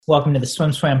Welcome to the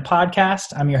SwimSwam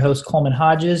podcast. I'm your host, Coleman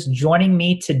Hodges. Joining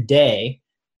me today,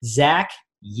 Zach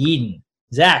Yeadon.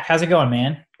 Zach, how's it going,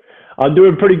 man? I'm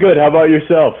doing pretty good. How about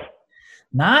yourself?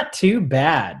 Not too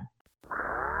bad.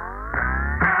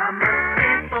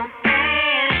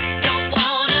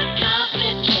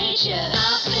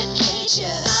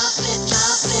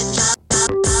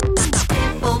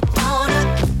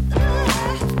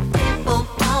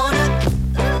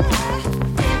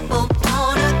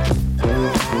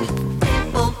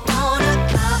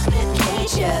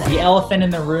 The elephant in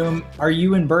the room, are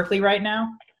you in Berkeley right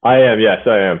now? I am, yes,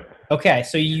 I am. Okay,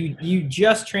 so you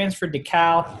just transferred to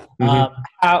Cal.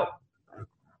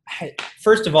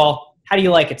 First of all, how do you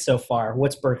like it so far?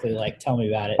 What's Berkeley like? Tell me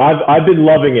about it. I've been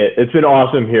loving it. It's been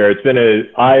awesome here.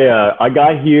 I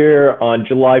got here on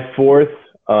July 4th.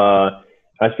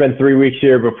 I spent 3 weeks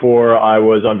here before I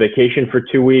was on vacation for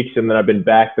 2 weeks, and then I've been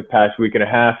back the past week and a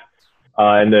half.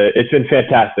 It's been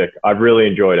fantastic. I've really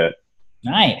enjoyed it.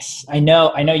 Nice. I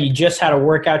know you just had a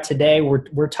workout today.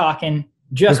 We're talking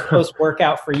just post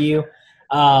workout for you.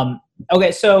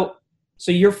 Okay, so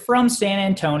you're from San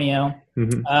Antonio.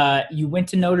 Mm-hmm. You went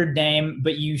to Notre Dame,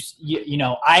 but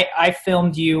I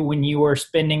filmed you when you were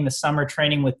spending the summer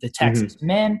training with the Texas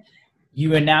men.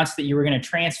 You announced that you were going to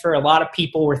transfer. A lot of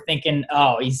people were thinking,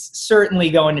 "Oh, he's certainly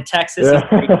going to Texas. He's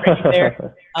pretty great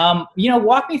there."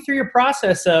 Walk me through your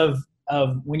process of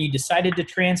when you decided to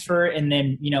transfer, and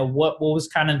then what was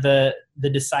kind of the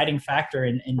deciding factor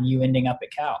in you ending up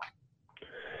at Cal.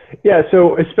 Yeah,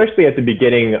 so especially at the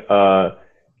beginning,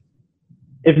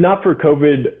 if not for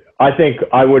COVID, I think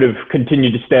I would have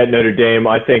continued to stay at Notre Dame.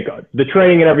 I think the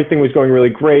training and everything was going really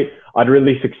great. I had a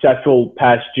really successful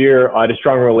past year. I had a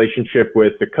strong relationship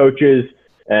with the coaches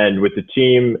and with the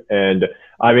team. And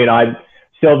I mean, I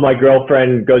still have my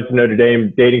girlfriend, goes to Notre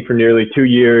Dame, dating for nearly 2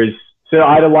 years. So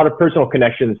I had a lot of personal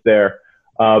connections there.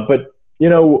 But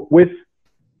with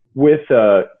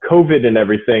COVID and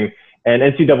everything and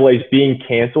NCAA's being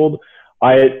canceled,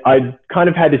 I kind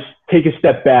of had to take a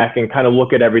step back and kind of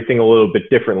look at everything a little bit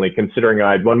differently, considering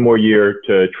I had one more year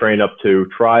to train up to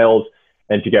trials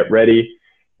and to get ready.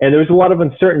 And there was a lot of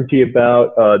uncertainty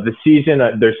about the season.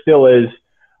 There still is,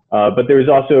 but there was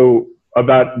also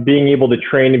about being able to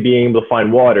train and being able to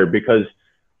find water, because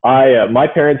my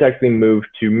parents actually moved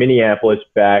to Minneapolis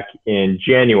back in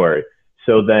January.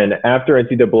 So then after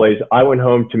NCAA's, I went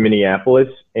home to Minneapolis,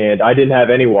 and I didn't have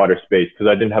any water space because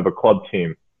I didn't have a club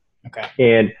team. Okay.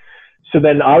 And so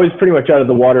then I was pretty much out of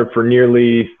the water for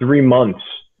nearly 3 months,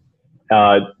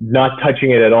 not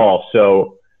touching it at all.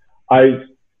 So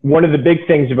one of the big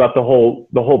things about the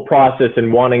whole process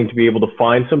and wanting to be able to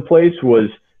find some place was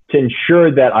to ensure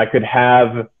that I could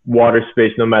have water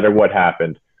space no matter what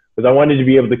happened, because I wanted to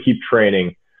be able to keep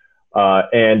training.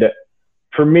 And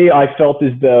for me, I felt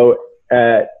as though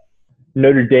at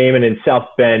Notre Dame and in South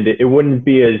Bend, it wouldn't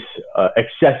be as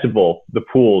accessible, the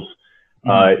pools,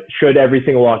 should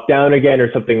everything lock down again or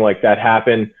something like that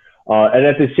happen. And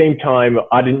at the same time,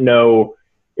 I didn't know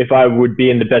if I would be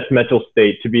in the best mental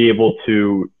state to be able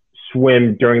to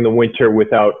swim during the winter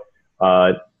without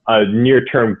a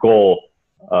near-term goal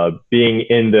being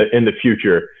in the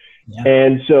future. Yeah.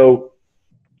 And so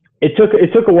it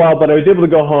took a while, but I was able to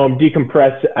go home,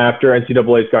 decompress after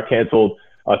NCAA's got canceled,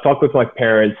 talk with my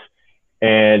parents,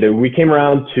 and we came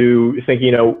around to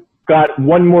thinking, got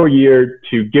one more year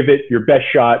to give it your best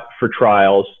shot for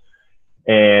trials.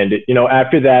 And,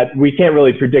 after that, we can't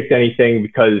really predict anything,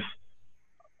 because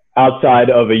outside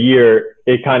of a year,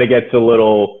 it kind of gets a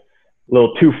little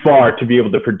too far to be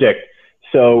able to predict.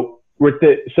 So with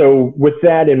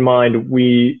that in mind,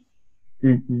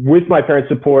 with my parents'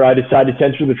 support, I decided to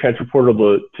enter the transfer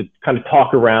portal to kind of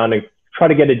talk around and try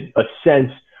to get a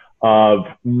sense of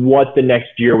what the next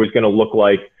year was going to look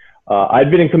like.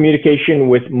 I'd been in communication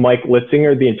with Mike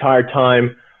Litzinger the entire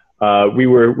time. We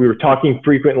were talking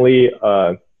frequently.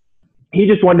 He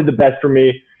just wanted the best for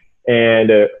me,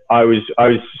 and I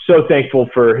was so thankful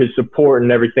for his support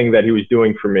and everything that he was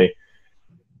doing for me.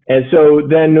 And so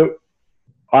then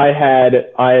I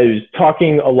was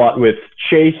talking a lot with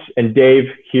Chase and Dave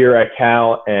here at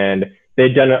Cal, and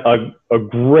they'd done a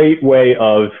great way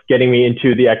of getting me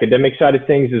into the academic side of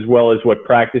things, as well as what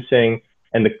practicing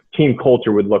and the team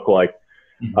culture would look like.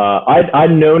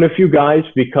 I'd known a few guys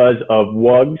because of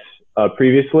WUGS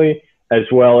previously, as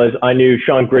well as I knew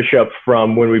Sean Grishup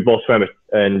from when we both swam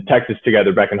in Texas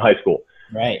together back in high school.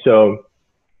 Right. So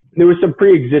there was some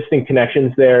pre-existing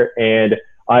connections there, and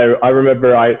I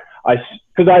remember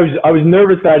because I was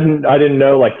nervous that I didn't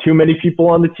know like too many people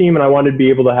on the team, and I wanted to be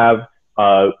able to have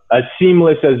as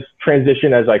seamless as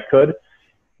transition as I could.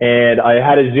 And I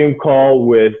had a Zoom call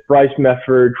with Bryce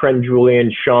Mefford, Trent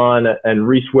Julian, Sean, and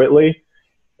Reese Whitley.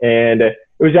 And it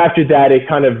was after that, it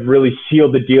kind of really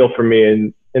sealed the deal for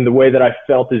me in the way that I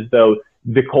felt as though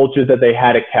the culture that they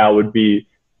had at Cal would be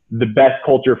the best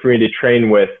culture for me to train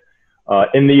with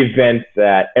in the event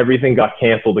that everything got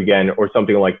canceled again or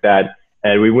something like that.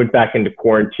 And we went back into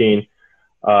quarantine.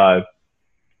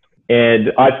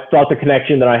 And I thought the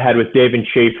connection that I had with Dave and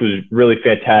Chase was really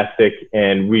fantastic.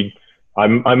 And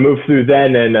I moved through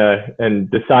then and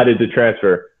decided to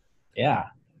transfer. Yeah.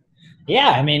 Yeah.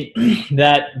 I mean,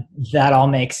 that all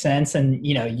makes sense. And,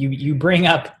 you know, you bring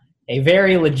up a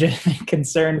very legitimate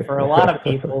concern for a lot of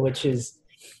people, which is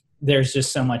there's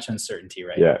just so much uncertainty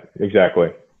right now. Yeah, exactly.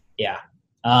 Yeah.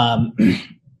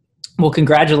 Well,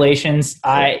 congratulations.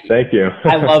 Thank you.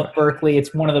 I love Berkeley.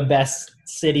 It's one of the best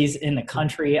cities in the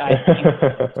country, I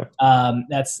think.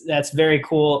 That's very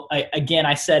cool.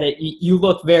 I said it. You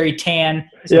look very tan,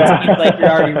 so it seems like you're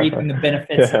already reaping the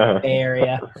benefits of the Bay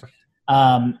Area.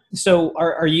 So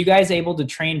are you guys able to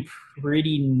train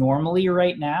pretty normally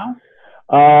right now?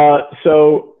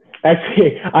 So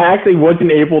actually, I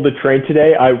wasn't able to train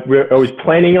today. I was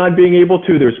planning on being able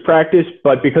to. There's practice,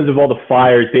 but because of all the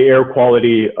fires, the air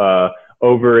quality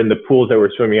over in the pools that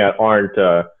we're swimming at aren't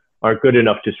good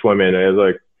enough to swim in. It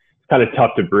was like kind of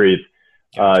tough to breathe.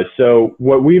 So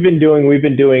what we've been doing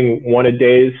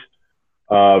 1-a-days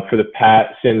for the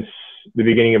past since the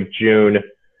beginning of June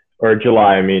or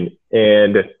July, I mean,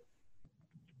 and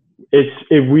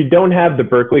if we don't have the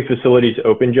Berkeley facilities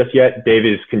open just yet, Dave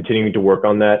is continuing to work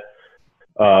on that.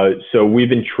 So we've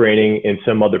been training in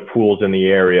some other pools in the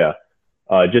area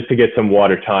just to get some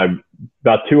water time,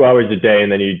 about 2 hours a day,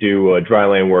 and then you do a dry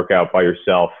land workout by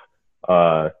yourself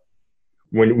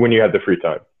when you have the free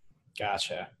time.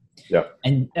 Gotcha. Yeah.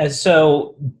 And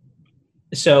so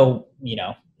you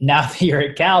know, now that you're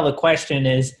at Cal, the question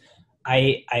is,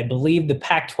 I believe the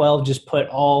Pac-12 just put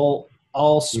all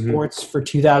sports for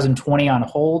 2020 on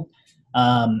hold.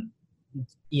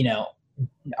 You know,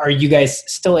 are you guys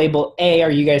still able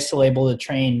to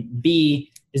train?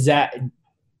 B, is that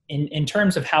in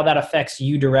terms of how that affects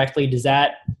you directly, does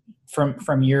that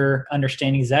from your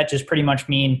understanding, does that just pretty much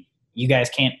mean you guys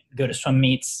can't go to swim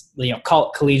meets, you know,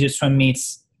 collegiate swim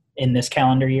meets in this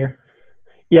calendar year?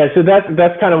 Yeah, so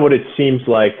that's kind of what it seems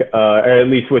like, or at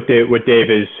least what Dave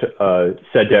has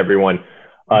said to everyone.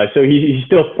 So he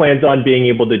still plans on being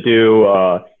able to do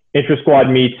intra-squad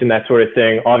meets and that sort of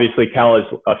thing. Obviously, Cal is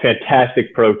a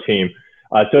fantastic pro team,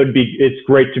 so it's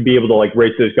great to be able to like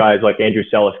race those guys like Andrew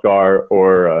Selisgar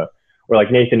or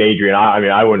like Nathan Adrian. I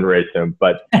mean, I wouldn't race him,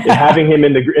 but having him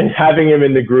in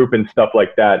the group and stuff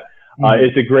like that,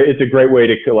 it's a great way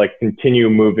to like continue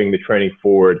moving the training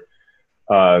forward.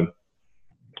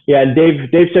 Yeah, and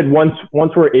Dave said once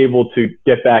we're able to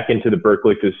get back into the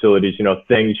Berkeley facilities, you know,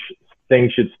 things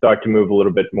should start to move a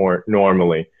little bit more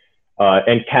normally.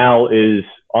 And Cal is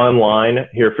online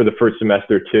here for the first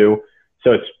semester too,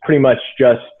 so it's pretty much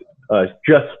just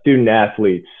student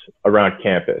athletes around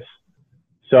campus.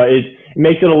 So it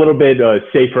makes it a little bit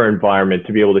safer environment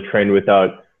to be able to train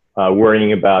without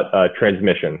worrying about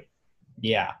transmission.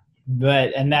 Yeah,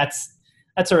 and that's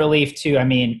a relief too. I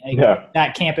mean,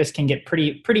 that campus can get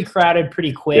pretty crowded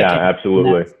pretty quick. Yeah,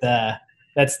 absolutely.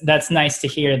 That's nice to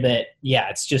hear that. Yeah,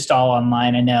 it's just all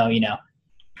online. I know, you know,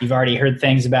 you've already heard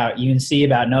things about UNC,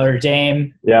 about Notre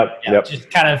Dame. Yep.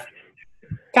 Just kind of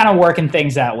working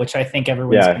things out, which I think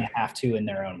everyone's going to have to in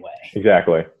their own way.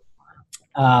 Exactly.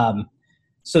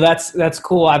 So that's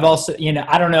cool. I've also, you know,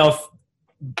 I don't know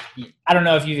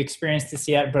if you've experienced this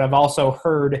yet, but I've also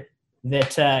heard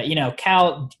that you know,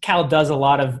 Cal does a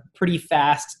lot of pretty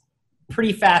fast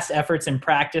efforts in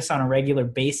practice on a regular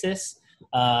basis.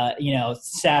 You know,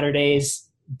 Saturdays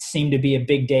seem to be a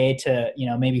big day to, you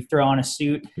know, maybe throw on a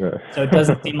suit. Yeah. So it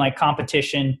doesn't seem like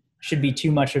competition should be too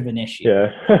much of an issue.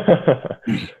 Yeah.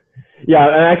 Yeah,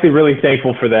 I'm actually really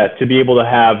thankful for that, to be able to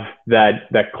have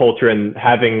that culture and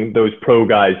having those pro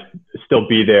guys still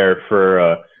be there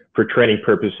for training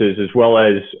purposes, as well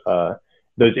as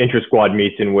those intra-squad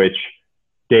meets in which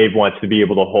Dave wants to be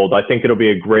able to hold. I think it'll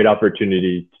be a great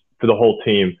opportunity for the whole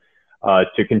team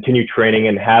to continue training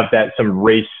and have some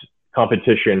race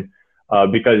competition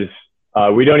because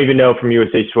we don't even know from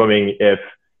USA Swimming if,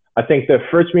 I think the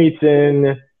first meet's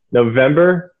in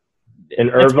November in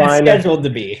Irvine. It's scheduled to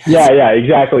be. Yeah,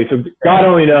 exactly. So God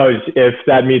only knows if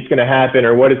that meet's going to happen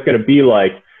or what it's going to be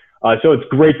like. So it's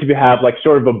great to have like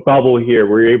sort of a bubble here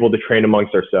where you're able to train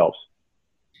amongst ourselves.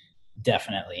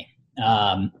 Definitely.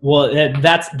 Well,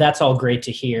 that's all great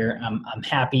to hear. I'm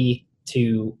happy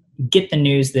to get the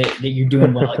news that you're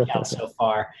doing well at Cal so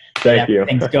far. Thank you.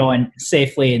 Things going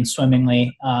safely and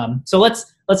swimmingly. So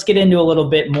let's get into a little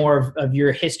bit more of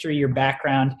your history, your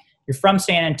background. You're from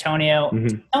San Antonio.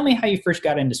 Tell me how you first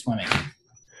got into swimming.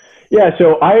 Yeah,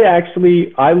 so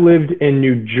I lived in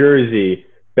New Jersey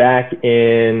back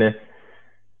in,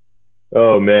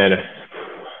 oh man,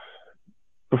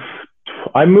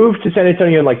 I moved to San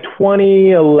Antonio in like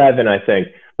 2011, I think.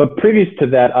 But previous to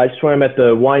that, I swam at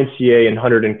the YMCA in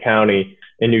Hunterdon County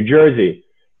in New Jersey.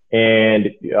 And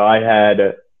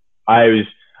I was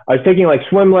taking like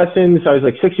swim lessons. I was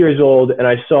like 6 years old, and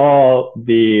I saw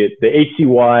the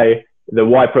HCY, the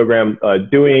Y program,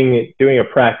 doing a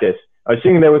practice. I was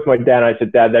sitting there with my dad, and I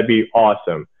said, "Dad, that'd be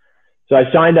awesome." So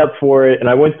I signed up for it, and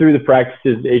I went through the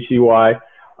practices at HCY.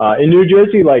 In New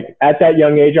Jersey, like at that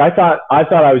young age, I thought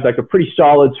I was like a pretty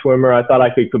solid swimmer. I thought I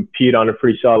could compete on a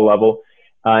pretty solid level.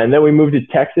 And then we moved to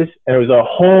Texas, and it was a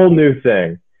whole new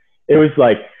thing. It was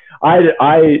like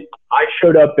I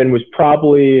showed up and was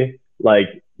probably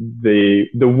like the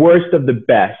worst of the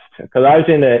best, because I was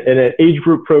in an age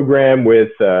group program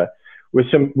with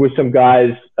some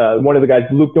guys. One of the guys,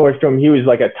 Luke Nordstrom, he was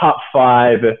like a top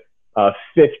 5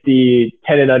 50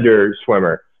 10 and under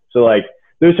swimmer. So like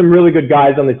there's some really good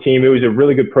guys on the team. It was a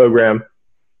really good program,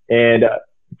 and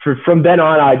from then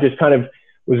on, I just kind of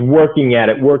was working at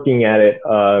it.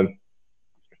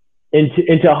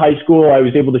 Into high school, I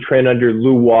was able to train under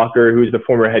Lou Walker, who's the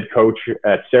former head coach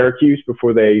at Syracuse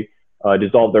before they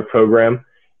dissolved their program,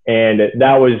 and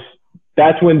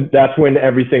that's when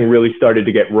everything really started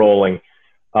to get rolling.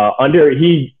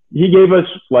 He gave us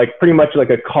like pretty much like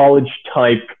a college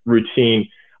type routine,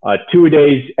 2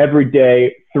 days every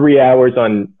day, 3 hours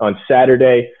on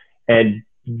Saturday, and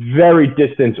very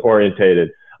distance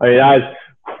orientated. I mean, I was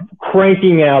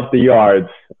cranking out the yards,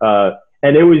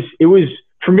 and it was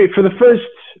for me, for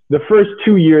the first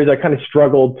 2 years, I kind of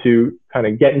struggled to kind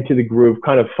of get into the groove,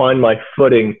 kind of find my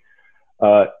footing.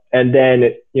 And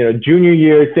then, junior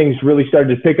year, things really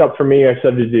started to pick up for me. I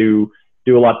started to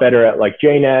do a lot better at like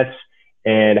JNets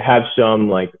and have some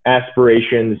like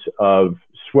aspirations of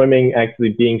swimming actually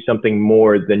being something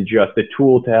more than just a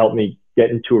tool to help me get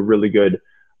into a really good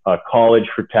college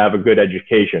to have a good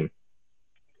education.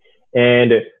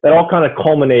 And that all kind of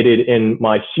culminated in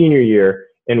my senior year,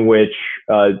 in which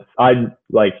I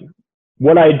like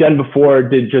what I had done before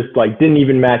didn't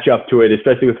even match up to it,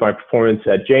 especially with my performance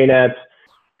at JNets,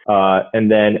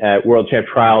 and then at World Champ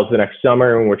Trials the next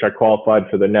summer, in which I qualified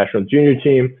for the national junior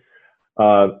team.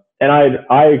 And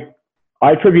I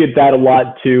attribute that a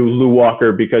lot to Lou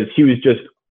Walker, because he was just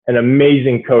an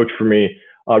amazing coach for me,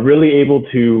 really able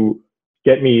to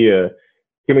get me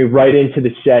right into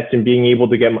the sets and being able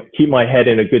to keep my head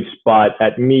in a good spot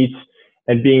at meets,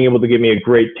 and being able to give me a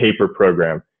great taper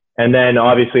program. And then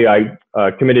obviously I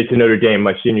committed to Notre Dame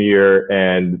my senior year,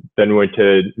 and then went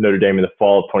to Notre Dame in the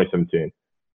fall of 2017.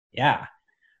 Yeah.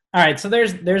 All right. So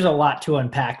there's a lot to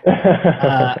unpack.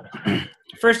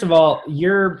 First of all,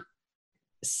 you're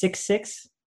 6'6"?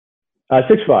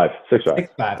 6'5". All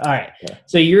right. Yeah.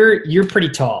 So you're pretty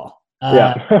tall.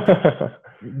 Yeah.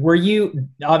 Were you,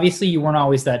 obviously you weren't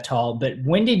always that tall, but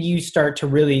when did you start to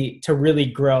really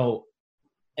grow?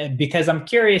 Because I'm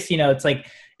curious, it's like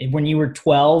when you were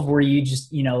 12, were you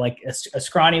just, like a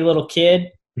scrawny little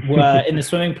kid in the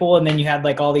swimming pool, and then you had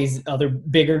like all these other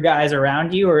bigger guys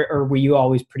around you, or were you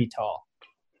always pretty tall?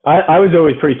 I was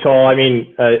always pretty tall. I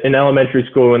mean, in elementary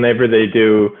school, whenever they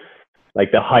do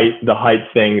like the height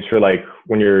things for like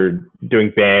when you're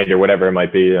doing band or whatever it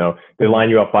might be, they line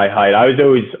you up by height. I was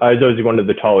always one of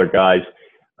the taller guys,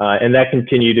 and that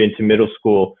continued into middle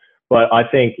school. But I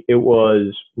think it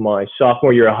was my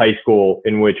sophomore year of high school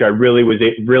in which I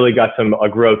really got a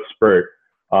growth spurt,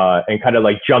 and kind of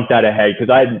like jumped out ahead, because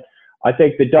I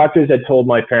think the doctors had told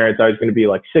my parents I was going to be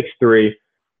like 6'3",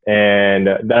 and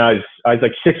then I was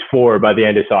like 6'4" by the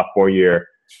end of sophomore year.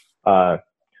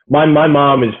 My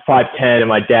mom is 5'10", and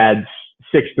my dad's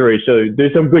 6'3", so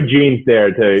there's some good genes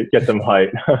there to get some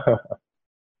height.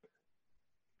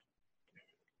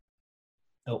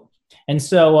 Oh, and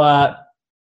so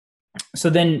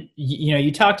then,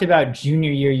 you talked about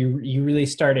junior year, you really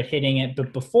started hitting it.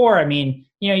 But before, I mean,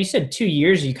 you said 2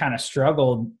 years you kind of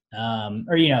struggled,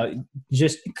 or,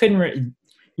 just couldn't,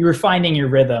 you were finding your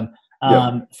rhythm.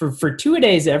 Yep. For 2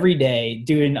 days every day,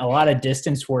 doing a lot of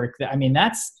distance work. I mean,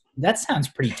 that sounds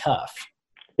pretty tough.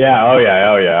 Yeah. Oh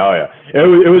yeah.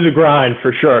 It was a grind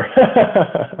for sure.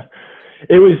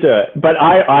 It was, but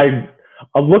I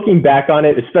looking back on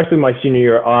it, especially my senior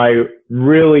year, I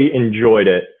really enjoyed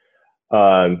it.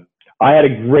 I had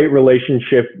a great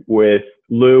relationship with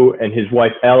Lou and his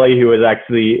wife Ellie, who was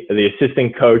actually the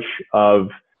assistant coach of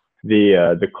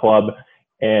the club.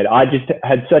 And I just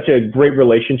had such a great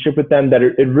relationship with them that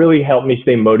it really helped me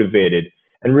stay motivated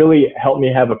and really helped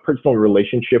me have a personal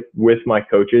relationship with my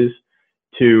coaches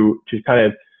to kind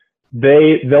of,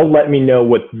 they'll let me know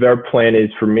what their plan is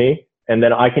for me. And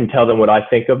then I can tell them what I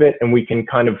think of it, and we can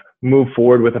kind of move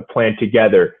forward with a plan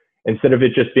together instead of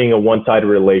it just being a one-sided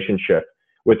relationship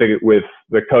with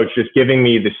the coach just giving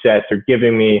me the sets or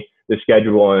giving me the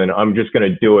schedule and I'm just going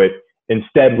to do it.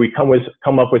 Instead, we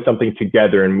come up with something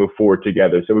together and move forward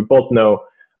together. So we both know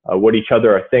what each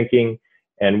other are thinking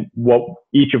and what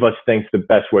each of us thinks the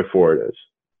best way forward is.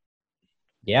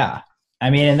 Yeah. I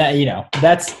mean, and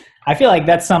that, I feel like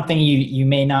that's something you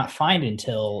may not find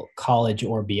until college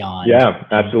or beyond. Yeah,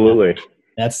 absolutely.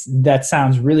 That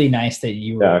sounds really nice that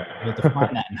you were able to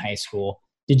find that in high school.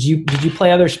 Did you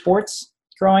play other sports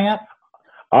growing up?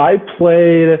 I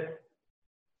played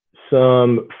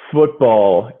some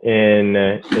football in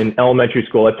elementary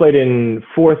school. I played in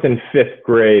 4th and 5th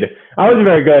grade. I wasn't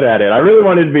very good at it. I really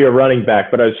wanted to be a running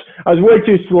back, but I was way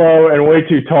too slow and way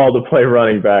too tall to play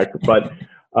running back. But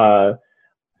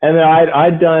and then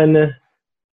I'd done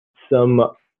some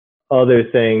other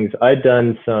things. I'd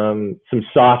done some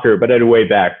soccer, but at a way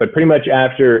back. But pretty much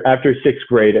after 6th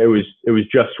grade, it was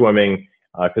just swimming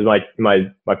because my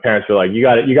parents were like, you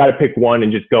got to pick one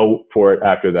and just go for it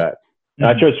after that.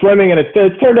 I chose swimming, and it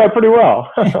turned out pretty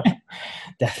well.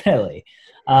 Definitely.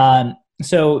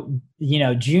 So,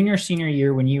 junior, senior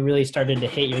year, when you really started to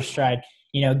hit your stride,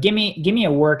 give me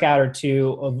a workout or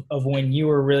two of when you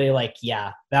were really like,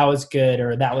 yeah, that was good,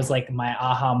 or that was like my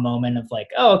aha moment of like,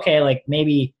 oh, okay, like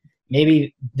maybe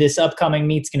this upcoming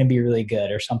meet's going to be really good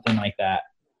or something like that.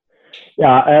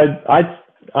 Yeah,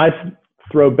 I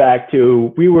throw back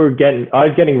to I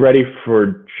was getting ready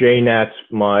for JNATS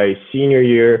my senior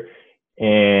year.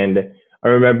 And I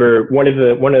remember one of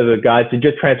the guys had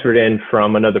just transferred in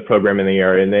from another program in the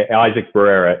area, Isaac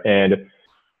Barrera. And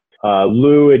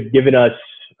Lou had given us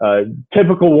a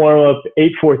typical warm-up,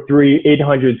 843,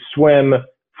 800 swim,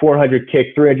 400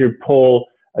 kick, 300 pull,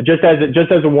 just as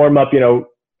a warm-up,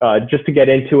 just to get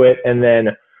into it. And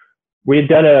then we had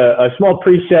done a small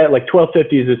preset, like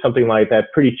 1250s or something like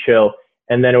that, pretty chill.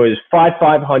 And then it was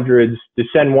 500s,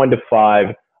 descend 1 to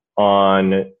 5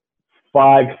 on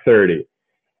 5:30.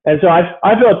 And so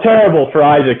I felt terrible for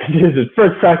Isaac because it was his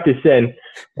first practice in,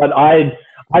 but I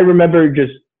remember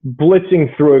just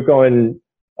blitzing through it, going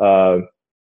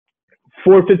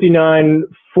 459,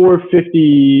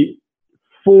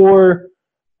 454,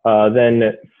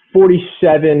 then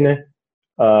 47,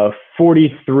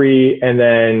 43, and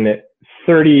then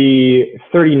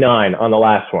 39 on the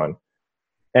last one.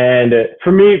 And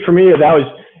for me,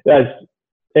 that's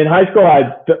in high school,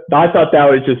 I thought that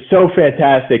was just so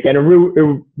fantastic, and it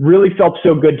really felt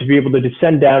so good to be able to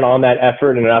descend down on that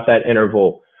effort and at that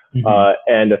interval. Mm-hmm.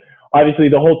 And obviously,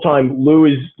 the whole time,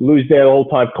 Lou's there the whole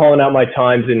time, calling out my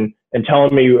times and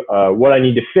telling me what I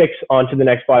need to fix onto the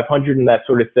next 500 and that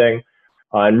sort of thing,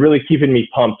 and really keeping me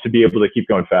pumped to be able to keep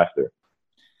going faster.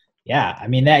 Yeah, I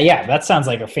mean that sounds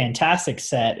like a fantastic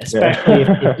set, especially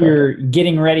if you're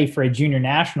getting ready for a junior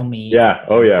national meet. Yeah.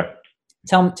 Oh yeah.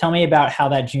 Tell me about how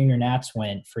that junior nats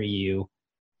went for you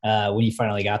when you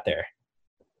finally got there.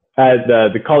 At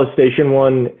the College Station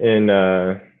one in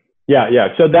So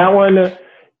that one,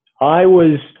 I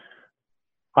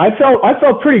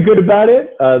felt pretty good about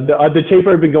it. The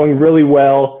taper had been going really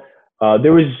well.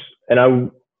 There's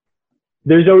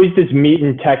always this meet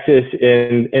in Texas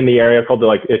in the area called the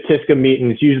Itisca meet,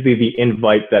 and it's usually the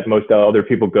invite that most other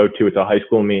people go to. It's a high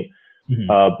school meet.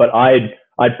 Mm-hmm. But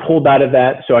I pulled out of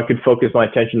that so I could focus my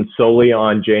attention solely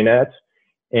on JNATS,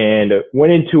 and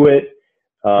went into it.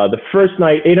 The first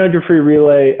night, 800 free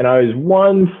relay, and I was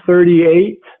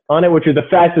 138 on it, which is the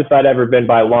fastest I'd ever been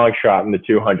by a long shot in the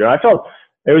 200. I felt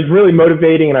it was really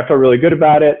motivating, and I felt really good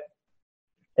about it.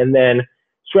 And then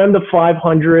swam the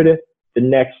 500 the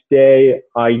next day.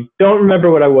 I don't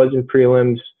remember what I was in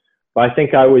prelims, but I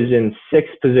think I was in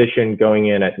 6th position going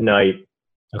in at night.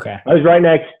 Okay. I was right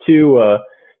next to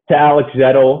Alex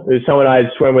Zettel, who's someone I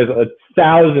had swam with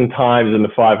 1,000 times in the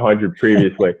 500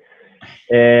 previously.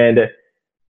 And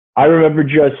I remember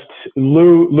just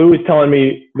Lou was telling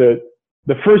me the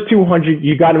first 200,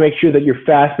 you got to make sure that you're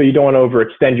fast, but you don't want to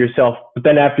overextend yourself. But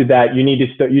then after that, you need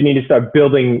to start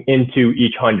building into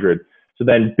each 100. So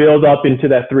then build up into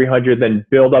that 300, then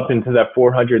build up into that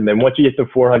 400, and then once you get to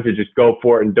 400, just go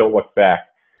for it and don't look back.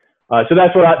 So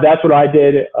that's what I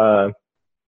did.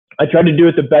 I tried to do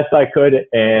it the best I could,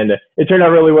 and it turned out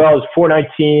really well. It was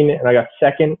 419, and I got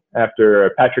second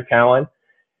after Patrick Allen.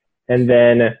 And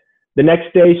then the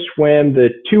next day, swam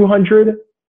the 200.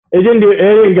 It didn't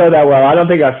go that well. I don't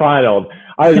think I finaled.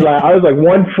 I was like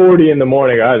 140 in the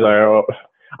morning. I was like, oh.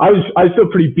 I was still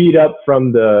pretty beat up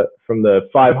from the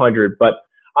 500, but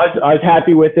I was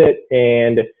happy with it.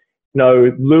 And you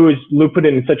know, Lou put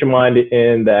it in such a mind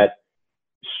in that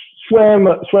swam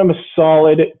a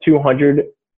solid 200,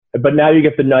 but now you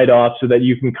get the night off so that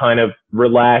you can kind of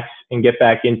relax and get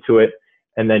back into it,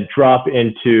 and then drop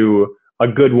into a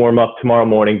good warm up tomorrow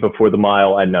morning before the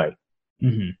mile at night.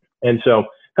 Mm-hmm. And so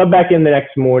come back in the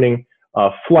next morning,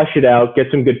 flush it out, get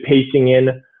some good pacing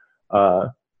in,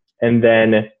 and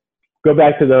then go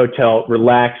back to the hotel,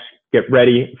 relax, get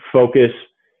ready, focus,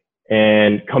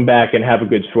 and come back and have a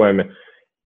good swim.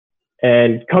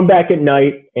 And come back at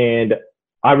night, and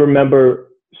I remember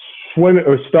swimming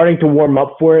or starting to warm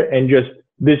up for it, and just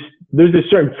there's a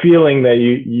certain feeling that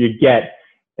you get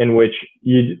in which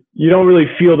you don't really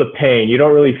feel the pain. You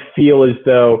don't really feel as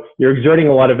though you're exerting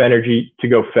a lot of energy to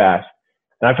go fast.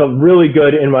 And I felt really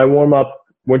good in my warm up,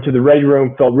 went to the ready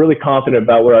room, felt really confident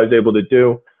about what I was able to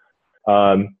do.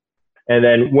 And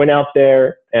then went out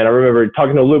there, and I remember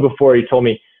talking to Lou before. He told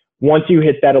me, once you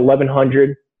hit that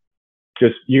 1100,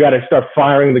 you got to start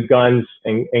firing the guns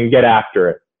and get after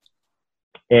it.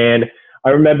 And I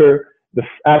remember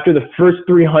after the first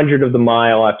 300 of the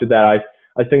mile, after that, I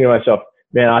was thinking to myself,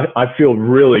 man, I feel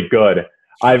really good.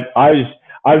 I was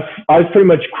pretty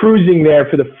much cruising there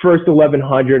for the first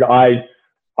 1100. I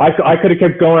could have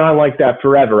kept going on like that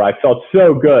forever. I felt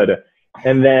so good.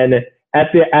 And then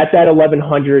at that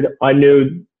 1100, I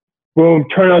knew, boom,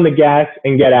 turn on the gas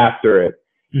and get after it.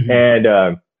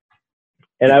 Mm-hmm.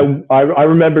 And I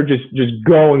remember just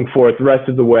going for it the rest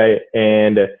of the way,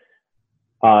 and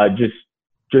just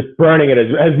burning it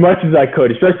as much as I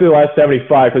could, especially the last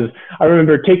 75, because I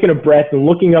remember taking a breath and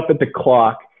looking up at the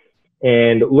clock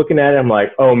and looking at it. I'm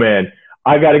like, oh man,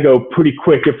 I got to go pretty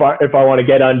quick if I want to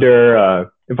get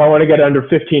under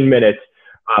 15 minutes.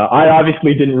 I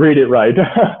obviously didn't read it right,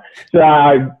 so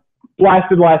I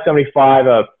blasted the last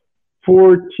 75,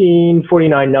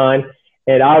 14:49.9,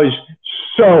 and I was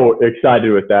so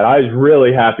excited with that. I was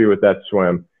really happy with that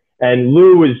swim. And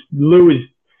Lou was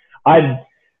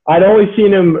I'd only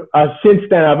seen him since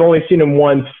then. I've only seen him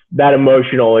once that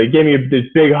emotional. He gave me this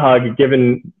big hug,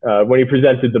 when he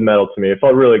presented the medal to me. It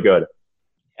felt really good.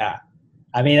 Yeah,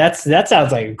 I mean that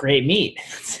sounds like a great meet.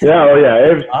 Yeah, oh yeah,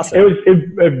 it was awesome.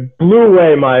 It blew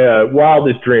away my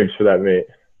wildest dreams for that meet.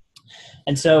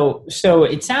 And so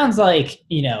it sounds like,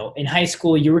 you know, in high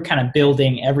school you were kind of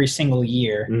building every single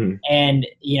year, mm-hmm. and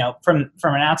you know, from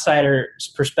an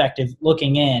outsider's perspective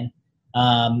looking in,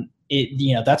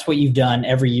 you know, that's what you've done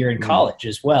every year in college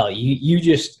as well. You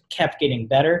just kept getting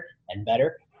better and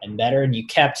better and better, and you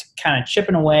kept kind of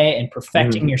chipping away and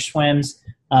perfecting your swims.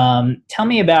 Tell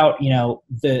me about, you know,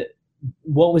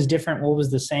 what was different, what was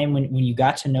the same when you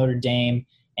got to Notre Dame,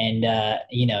 and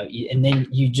you know, and then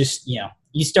you just, you know,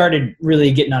 you started really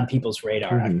getting on people's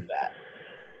radar after that.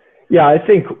 Yeah, I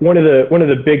think one of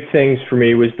the big things for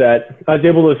me was that I was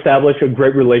able to establish a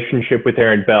great relationship with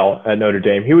Aaron Bell at Notre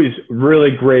Dame. He was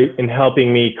really great in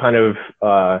helping me kind of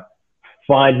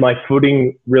find my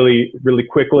footing really, really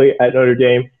quickly at Notre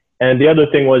Dame. And the other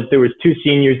thing was there was two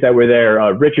seniors that were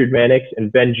there, Richard Mannix and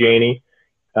Ben Janey,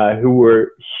 who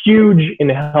were huge in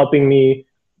helping me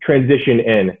transition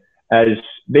in. As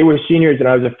they were seniors and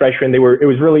I was a freshman, it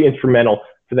was really instrumental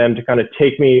for them to kind of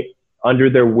take me under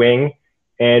their wing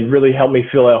and really help me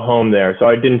feel at home there. So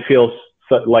I didn't feel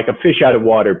like a fish out of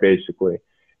water, basically.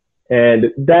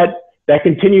 And that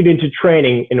continued into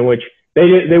training, in which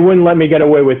they wouldn't let me get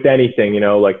away with anything, you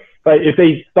know, like, but if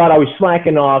they thought I was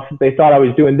slacking off, if they thought I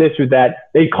was doing this or that,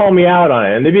 they'd call me out on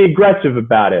it and they'd be aggressive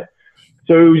about it.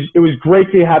 So it was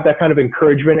great to have that kind of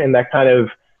encouragement and that kind of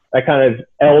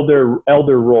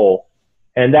elder role.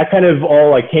 And that kind of all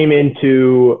like came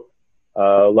into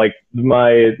like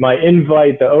my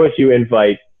invite, the OSU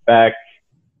invite back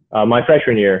my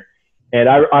freshman year. And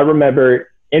I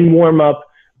remember in warm up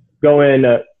going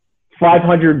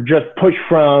 500, just push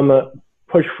from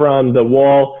the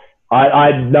wall.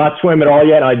 I'd not swim at all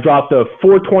yet. I dropped a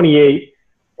 428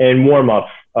 in warm up,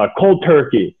 cold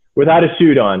turkey without a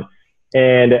suit on.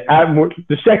 And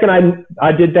the second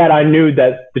I did that, I knew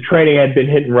that the training had been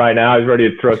hitting right now. I was ready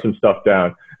to throw some stuff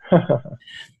down.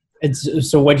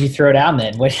 So what did you throw down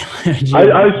then? I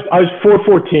was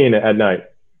 414 at night.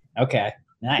 Okay,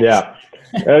 nice. Yeah,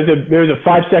 there was a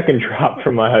 5-second drop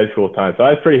from my high school time, so I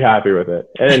was pretty happy with it.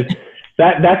 And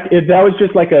that was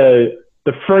just like the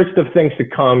first of things to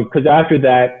come, because after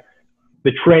that,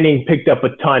 the training picked up a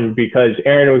ton because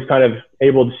Aaron was kind of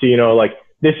able to see, you know, like,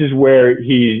 this is where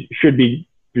he should be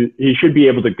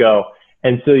able to go.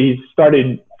 And so he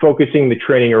started focusing the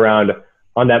training around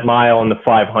on that mile on the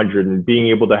 500 and being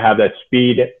able to have that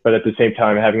speed, but at the same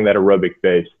time having that aerobic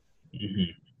base.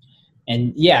 Mm-hmm.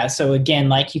 And yeah, so again,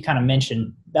 like you kind of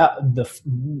mentioned,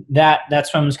 that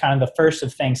swim was kind of the first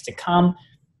of things to come.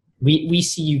 We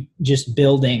see you just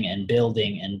building and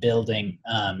building and building.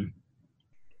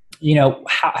 You know,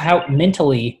 how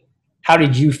mentally, how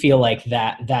did you feel like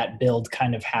that build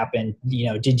kind of happened? You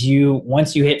know, did you,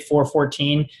 once you hit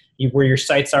 414, were your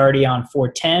sights already on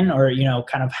 410, or, you know,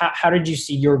 kind of how did you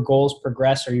see your goals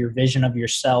progress or your vision of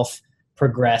yourself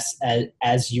progress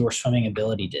as your swimming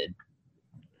ability did?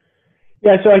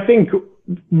 Yeah, so I think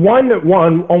one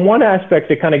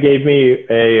aspect, it kind of gave me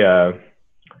a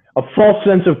false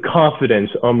sense of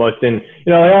confidence almost in,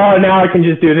 you know, like, oh, now I can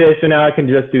just do this and now I can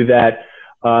just do that.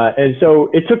 And so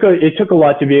it took a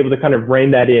lot to be able to kind of rein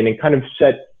that in and kind of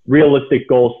set realistic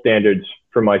goal standards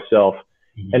for myself.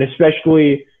 Mm-hmm. And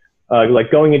especially like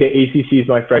going into ACCs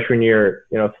my freshman year,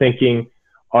 you know, thinking,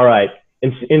 all right,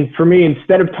 and for me,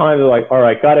 instead of time, they're like, all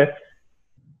right, gotta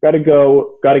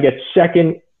get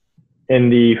second in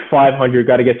the 500,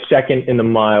 got to get second in the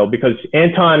mile, because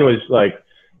Anton was like,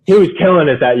 he was killing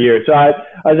it that year. So I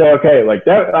said, okay, like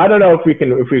that, I don't know if we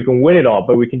can win it all,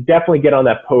 but we can definitely get on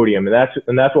that podium, and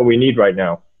that's what we need right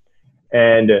now.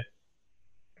 And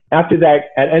after that,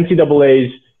 at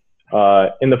NCAA's,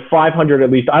 in the 500 at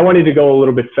least, I wanted to go a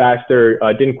little bit faster.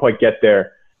 Didn't quite get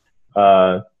there.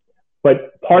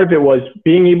 But part of it was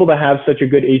being able to have such a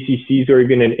good ACCs or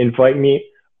even an invite meet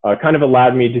kind of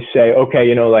allowed me to say, okay,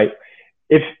 you know, like,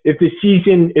 if the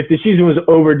season was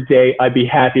over today, I'd be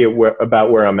happy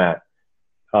about where I'm at,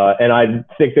 and I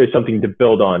think there's something to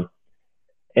build on.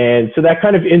 And so that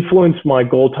kind of influenced my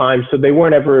goal times. So they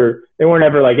weren't ever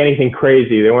like anything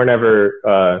crazy. They weren't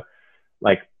ever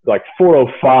like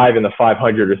 4:05 in the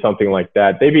 500 or something like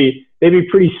that. They'd be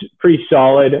pretty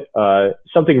solid.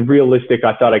 Something realistic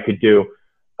I thought I could do.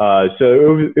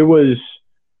 So it was.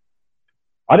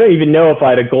 I don't even know if I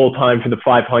had a goal time for the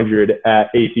 500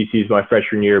 at ACCs my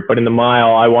freshman year, but in the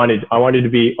mile, I wanted to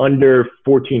be under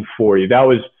 14:40. That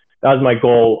was my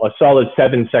goal, a solid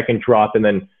 7-second drop, and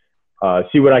then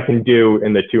see what I can do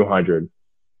in the 200.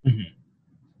 Mm-hmm.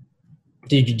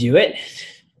 Did you do it?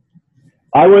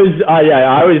 I was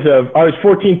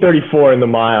 14:34 in the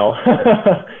mile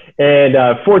and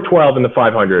 4:12 in the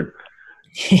 500.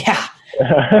 Yeah.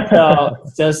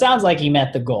 So it sounds like you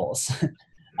met the goals.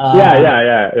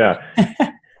 Yeah.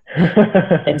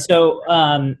 And so,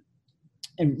 and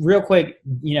real quick,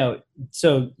 you know,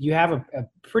 so you have a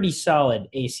pretty solid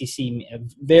ACC, a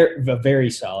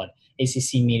very solid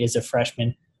ACC meet as a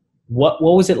freshman. What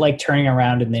was it like turning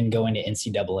around and then going to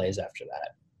NCAAs after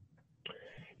that?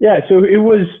 Yeah, so it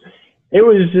was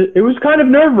kind of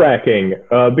nerve-wracking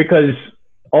because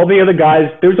all the other guys,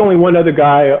 there was only one other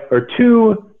guy or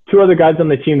two other guys on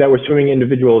the team that were swimming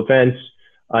individual events.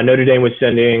 Notre Dame was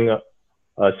sending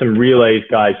some relays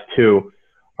guys too.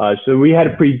 So we had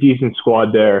a pretty decent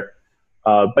squad there.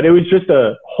 But it was just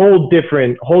a whole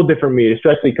different meet,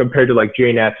 especially compared to like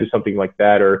JNATs or something like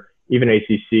that, or even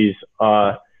ACCs.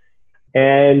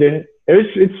 And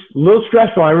it's a little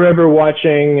stressful. I remember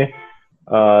watching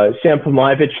Sam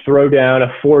Pomovich throw down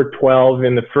a 4:12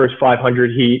 in the first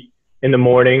 500 heat in the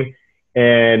morning.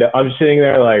 And I'm sitting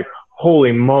there like,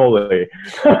 holy moly,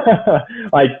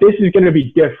 like this is going to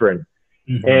be different.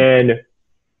 Mm-hmm.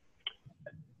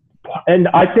 And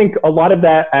I think a lot of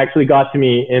that actually got to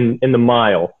me in the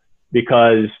mile,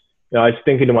 because you know, I was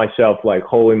thinking to myself, like,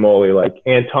 holy moly, like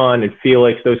Anton and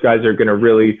Felix, those guys are going to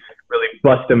really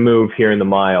bust a move here in the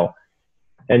mile.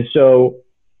 And so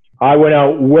I went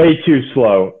out way too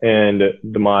slow in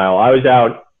the mile. I was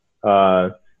out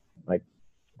like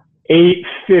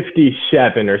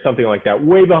 8:57 or something like that,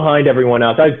 way behind everyone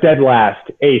else. I was dead last,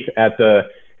 8th at the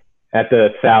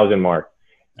 1,000 mark.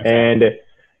 Okay.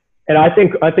 And I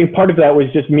think part of that was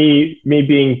just me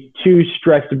being too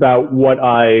stressed about what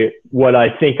I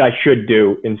think I should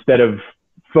do, instead of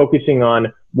focusing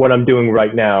on what I'm doing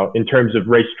right now in terms of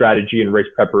race strategy and race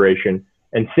preparation,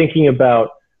 and thinking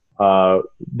about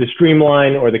the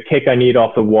streamline or the kick I need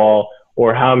off the wall,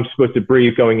 or how I'm supposed to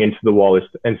breathe going into the wall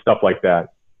and stuff like that.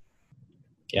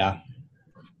 Yeah.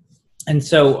 And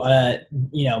so,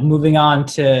 you know, moving on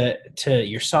to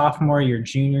your sophomore, your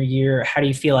junior year, how do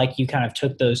you feel like you kind of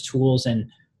took those tools and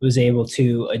was able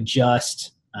to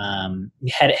adjust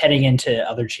heading into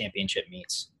other championship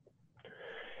meets?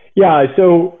 Yeah,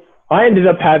 so I ended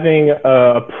up having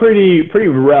a pretty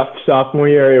rough sophomore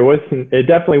year. It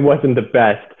definitely wasn't the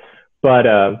best, but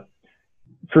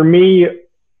for me,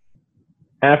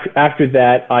 after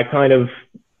that, I kind of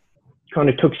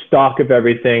took stock of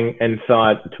everything and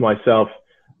thought to myself,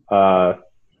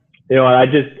 I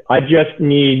just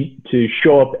need to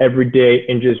show up every day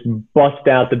and just bust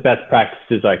out the best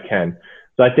practices I can.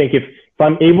 So I think if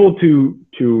I'm able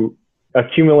to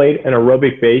accumulate an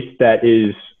aerobic base that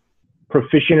is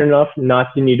proficient enough not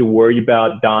to need to worry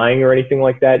about dying or anything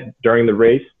like that during the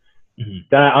race,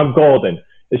 then I'm golden,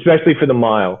 especially for the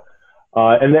mile.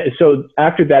 So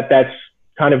after that, that's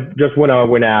kind of just what I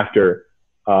went after.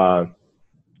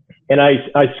 And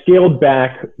I scaled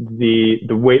back the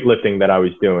weightlifting that I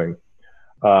was doing.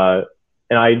 And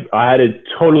I had a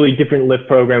totally different lift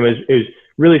program. It was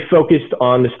really focused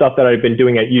on the stuff that I'd been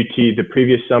doing at UT the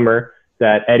previous summer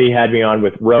that Eddie had me on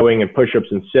with rowing and push-ups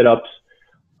and sit-ups.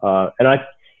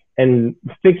 And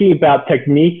thinking about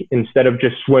technique instead of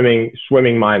just swimming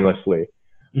mindlessly.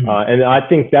 And I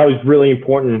think that was really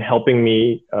important in helping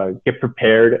me get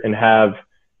prepared and have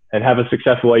a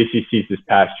successful ACCs this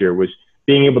past year, was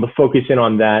being able to focus in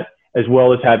on that, as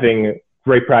well as having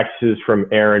great practices from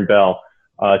Aaron Bell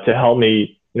to help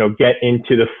me, get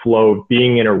into the flow of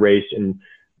being in a race and,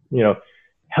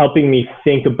 helping me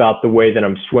think about the way that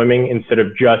I'm swimming instead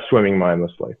of just swimming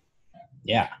mindlessly.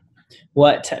 Yeah.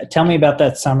 Tell me about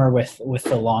that summer with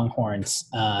the Longhorns.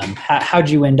 How'd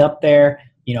you end up there?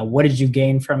 What did you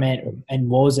gain from it? And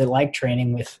what was it like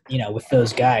training with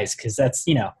those guys? Cause that's,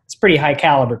 it's pretty high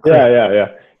caliber crew. Yeah.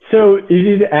 So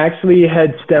it actually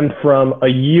had stemmed from a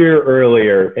year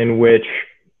earlier in which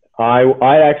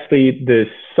I actually, this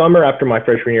summer after my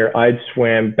freshman year, I'd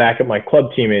swam back at my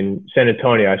club team in San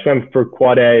Antonio. I swam for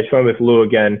Quad A, I swam with Lou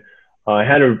again. I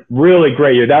had a really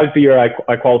great year. That was the year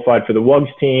I qualified for the WUGS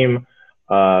team.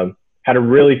 Had a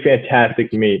really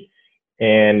fantastic meet.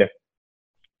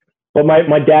 But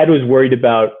my dad was worried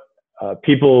about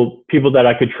people that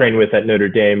I could train with at Notre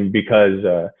Dame, because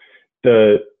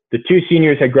the two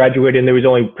seniors had graduated and there was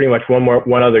only pretty much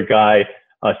one other guy,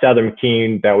 Souther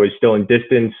McKean, that was still in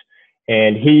distance,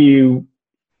 and he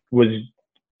was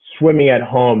swimming at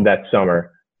home that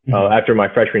summer after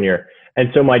my freshman year. And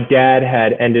so my dad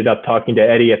had ended up talking to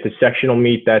Eddie at the sectional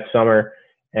meet that summer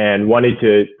and wanted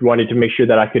to make sure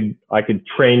that I could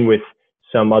train with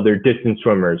some other distance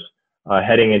swimmers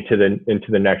heading into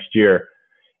the next year.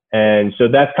 And so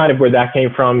that's kind of where that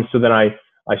came from. So then I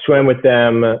swam with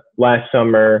them last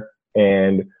summer,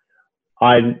 and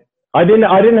I didn't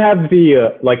have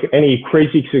the like any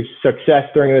crazy success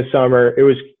during the summer. It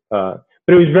was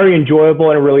but it was very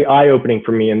enjoyable and really eye-opening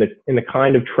for me in the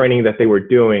kind of training that they were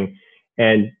doing,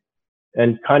 and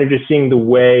kind of just seeing the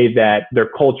way that their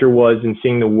culture was and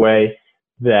seeing the way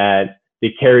that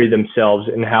they carried themselves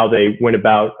and how they went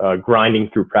about grinding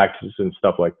through practices and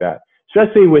stuff like that.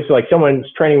 Especially with like someone's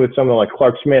training with someone like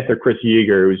Clark Smith or Chris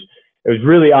Yeager, it was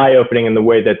really eye-opening in the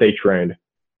way that they trained.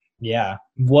 Yeah.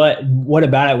 What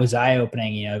about it was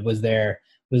eye-opening? Was there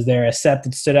a set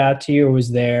that stood out to you, or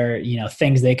was there,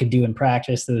 things they could do in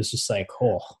practice that was just like,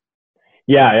 oh.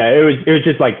 Yeah. It was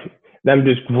just like them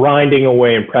just grinding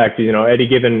away in practice, Eddie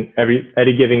giving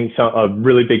a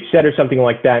really big set or something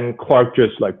like that, and Clark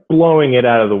just like blowing it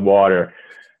out of the water.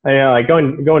 And like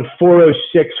going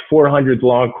 406 400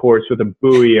 long course with a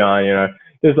buoy on,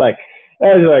 just like,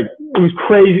 it was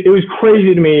crazy. It was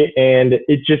crazy to me, and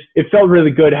it felt really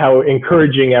good how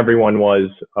encouraging everyone was.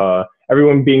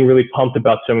 Everyone being really pumped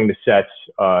about swimming the sets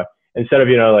instead of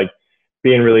like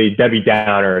being really Debbie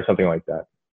Downer or something like that.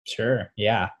 Sure.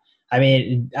 Yeah. I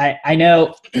mean, I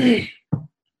know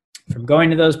from going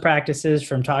to those practices,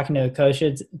 from talking to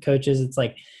coaches, it's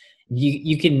like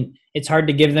you can. It's hard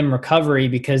to give them recovery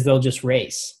because they'll just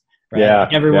race. Right? Yeah,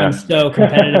 everyone's so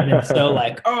competitive and so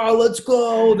like, oh, let's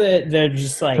go. That they're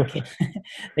just like,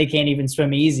 they can't even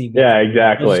swim easy. Yeah,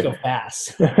 exactly. They'll just go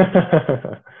fast.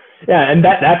 Yeah, and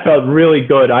that felt really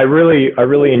good. I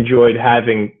really enjoyed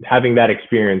having that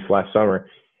experience last summer,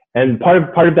 and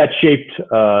part of that shaped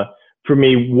for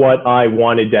me what I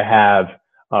wanted to have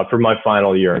for my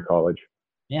final year in college.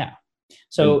 Yeah.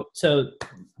 So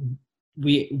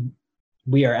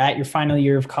we are at your final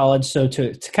year of college. So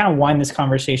to kind of wind this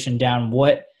conversation down,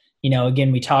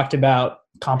 again, we talked about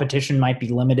competition might be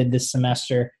limited this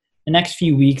semester. The next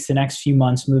few weeks, the next few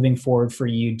months moving forward for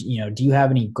you, do you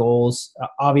have any goals?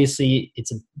 Obviously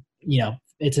it's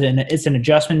an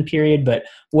adjustment period, but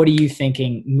what are you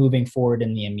thinking moving forward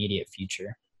in the immediate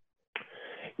future?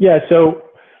 Yeah. So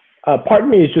part of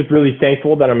me is just really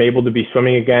thankful that I'm able to be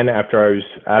swimming again after I was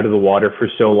out of the water for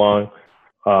so long.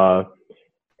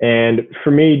 And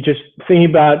for me, just thinking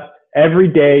about every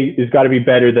day has got to be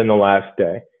better than the last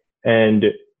day. And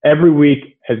every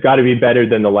week has got to be better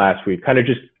than the last week. Kind of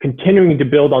just continuing to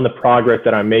build on the progress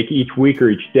that I make each week or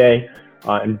each day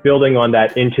and building on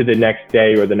that into the next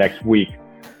day or the next week.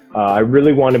 I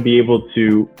really want to be able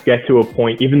to get to a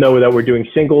point, even though that we're doing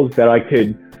singles, that I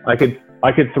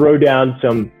could throw down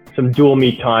some dual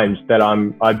meet times that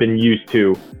I've been used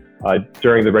to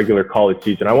during the regular college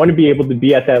season. I want to be able to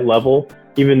be at that level,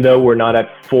 even though we're not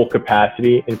at full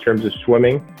capacity in terms of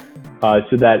swimming,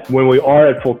 so that when we are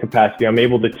at full capacity, I'm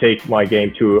able to take my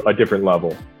game to a different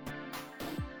level.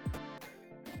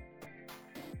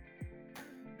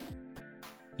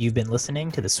 You've been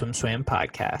listening to the SwimSwam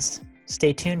podcast.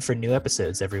 Stay tuned for new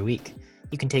episodes every week.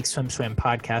 You can take SwimSwam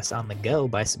podcast on the go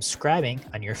by subscribing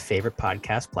on your favorite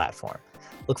podcast platform.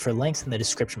 Look for links in the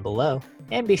description below,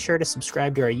 and be sure to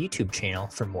subscribe to our YouTube channel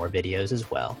for more videos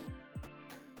as well.